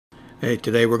Hey,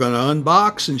 today we're going to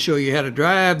unbox and show you how to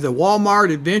drive the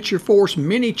Walmart Adventure Force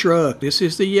mini truck. This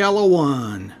is the yellow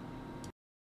one.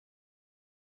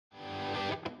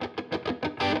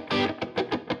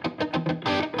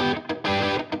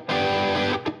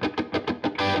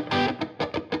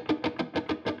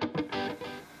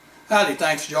 Howdy,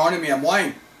 thanks for joining me. I'm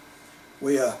Wayne.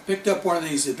 We picked up one of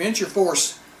these Adventure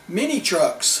Force mini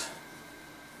trucks.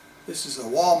 This is a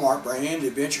Walmart brand,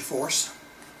 Adventure Force.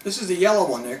 This is the yellow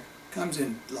one there. Comes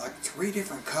in like 3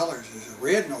 different colors. There's a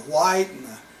red and a white, and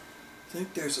I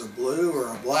think there's a blue or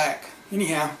a black.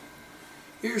 Anyhow,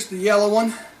 here's the yellow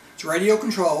one. It's radio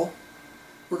control.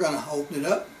 We're going to open it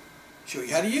up, show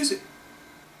you how to use it.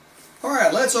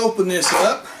 Alright, let's open this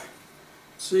up,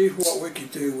 see what we can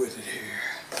do with it here.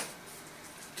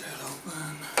 Get that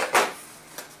open.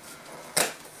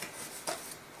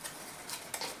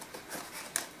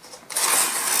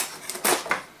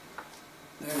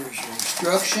 There's your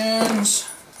instructions.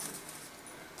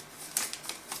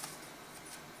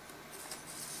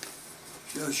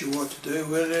 Shows you what to do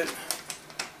with it.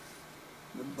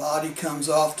 The body comes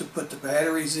off to put the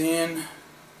batteries in.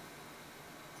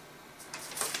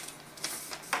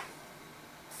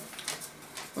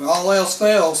 When all else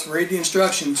fails, read the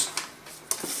instructions.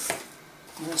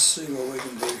 Let's see what we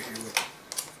can do here with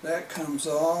it. That comes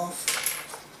off.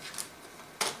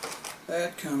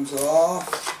 That comes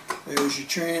off. There's your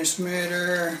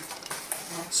transmitter.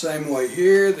 Same way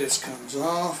here. This comes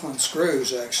off.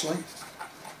 Unscrews actually.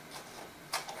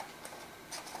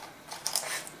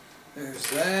 There's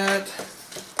that.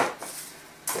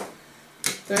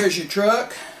 There's your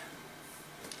truck.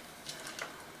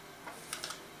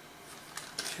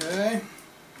 Okay.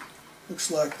 Looks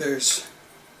like there's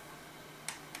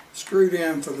screw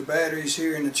down for the batteries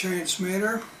here in the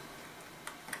transmitter.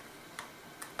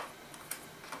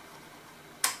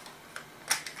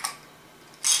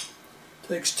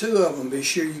 Takes 2 of them. Be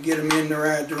sure you get them in the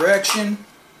right direction.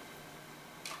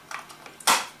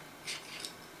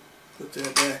 Put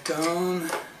that back on.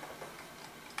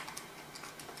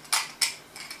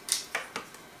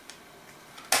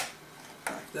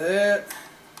 Like that.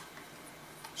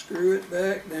 Screw it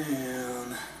back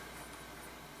down.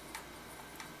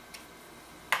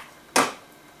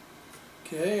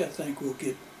 Okay, I think we'll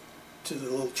get to the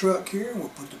little truck here and we'll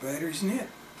put the batteries in it.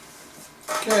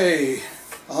 Okay,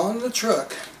 on the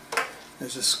truck,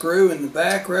 there's a screw in the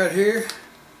back right here.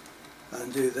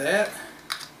 Undo that,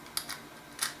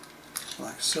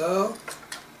 like so.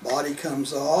 Body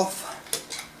comes off,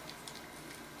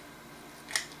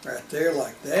 right there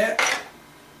like that.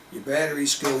 Your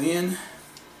batteries go in.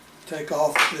 Take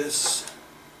off this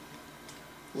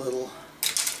little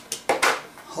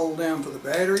hold down for the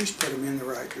batteries, put them in the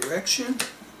right direction,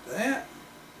 like that.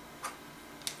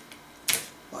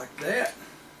 Like that.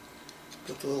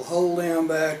 Put the little hold down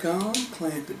back on,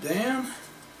 clamp it down.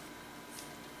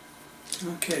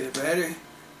 Okay, the battery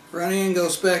front end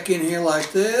goes back in here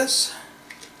like this.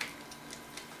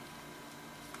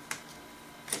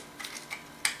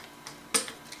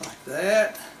 Like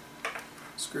that.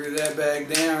 Screw that back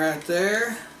down right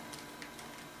there.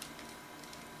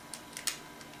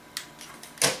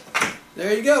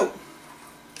 There you go.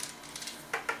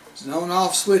 There's an on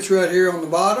off switch right here on the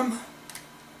bottom.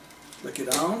 Click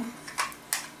it on.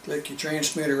 Click your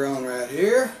transmitter on right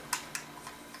here.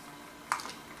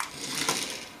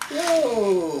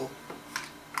 Whoa!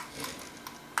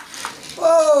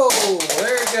 Whoa!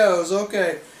 There it goes.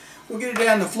 Okay. We'll get it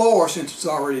down the floor since it's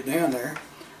already down there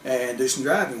and do some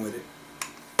driving with it.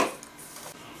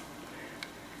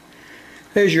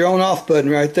 There's your on off button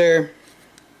right there.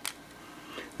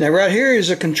 Now right here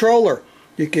is a controller.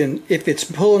 You can, if it's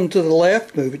pulling to the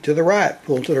left, move it to the right.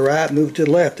 Pull to the right, move it to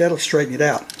the left. That'll straighten it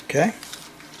out. Okay?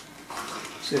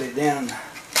 Set it down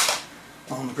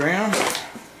on the ground.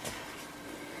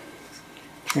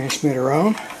 Transmitter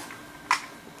on.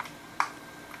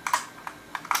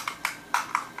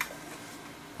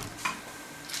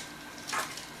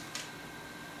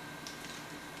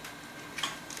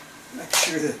 Make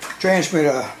sure the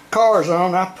transmitter car's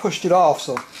on. I pushed it off,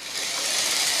 so.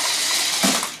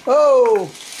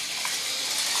 Oh!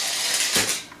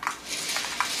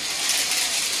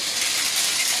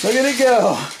 Look at it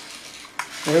go.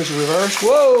 There's the reverse.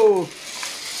 Whoa!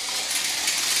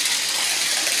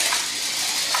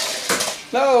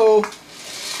 No!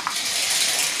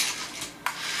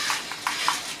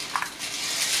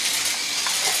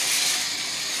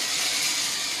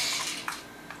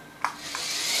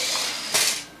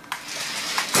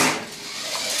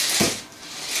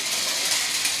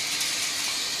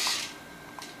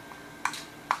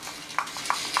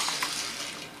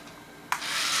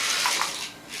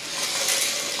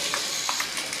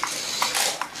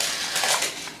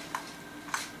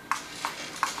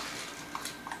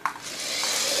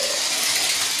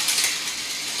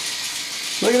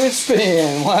 Look at it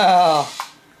spin. Wow.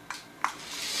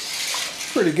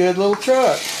 Pretty good little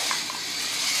truck.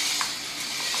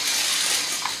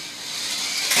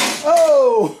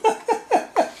 Oh!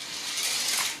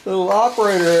 Little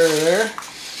operator area there.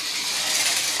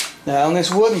 Now on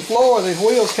this wooden floor, these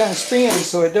wheels kind of spin,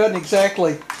 so it doesn't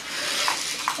exactly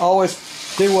always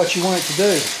do what you want it to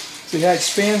do. See how it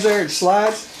spins there, it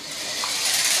slides?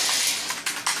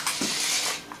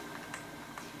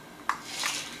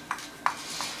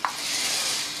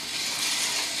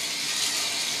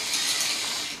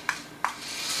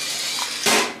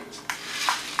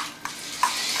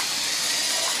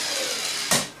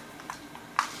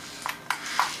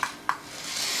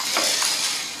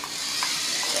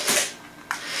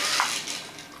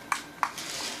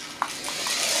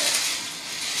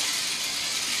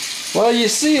 Well, you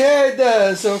see how it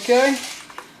does, okay?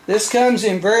 This comes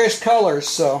in various colors,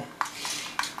 so.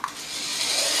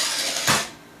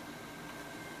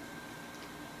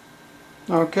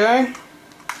 Okay.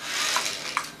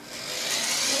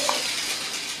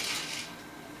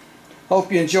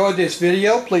 Hope you enjoyed this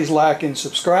video. Please like and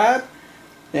subscribe.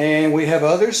 And we have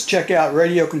others. Check out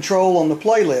Radio Control on the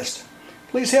playlist.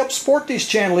 Please help support this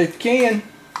channel if you can.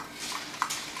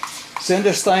 Send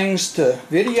us things to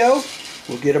video.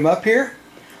 We'll get them up here,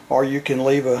 or you can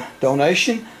leave a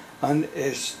donation.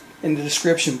 Is in the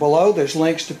description below. There's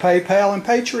links to PayPal and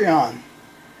Patreon.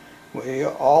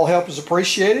 All help is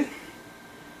appreciated.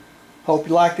 Hope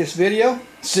you like this video.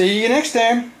 See you next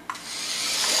time.